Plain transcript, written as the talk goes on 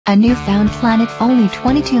A newfound planet only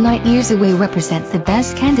 22 light-years away represents the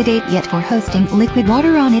best candidate yet for hosting liquid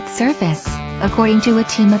water on its surface, according to a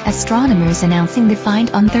team of astronomers announcing the find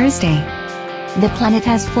on Thursday. The planet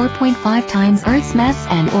has 4.5 times Earth's mass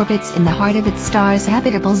and orbits in the heart of its star's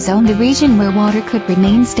habitable zone, the region where water could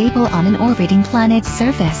remain stable on an orbiting planet's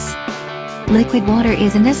surface. Liquid water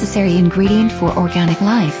is a necessary ingredient for organic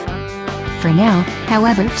life. For now,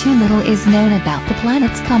 however, too little is known about the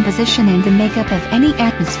planet's composition and the makeup of any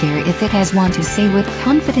atmosphere if it has one to say with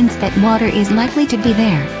confidence that water is likely to be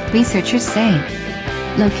there, researchers say.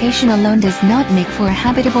 Location alone does not make for a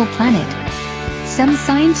habitable planet. Some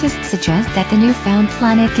scientists suggest that the newfound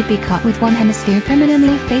planet could be caught with one hemisphere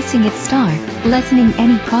permanently facing its star, lessening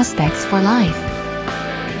any prospects for life.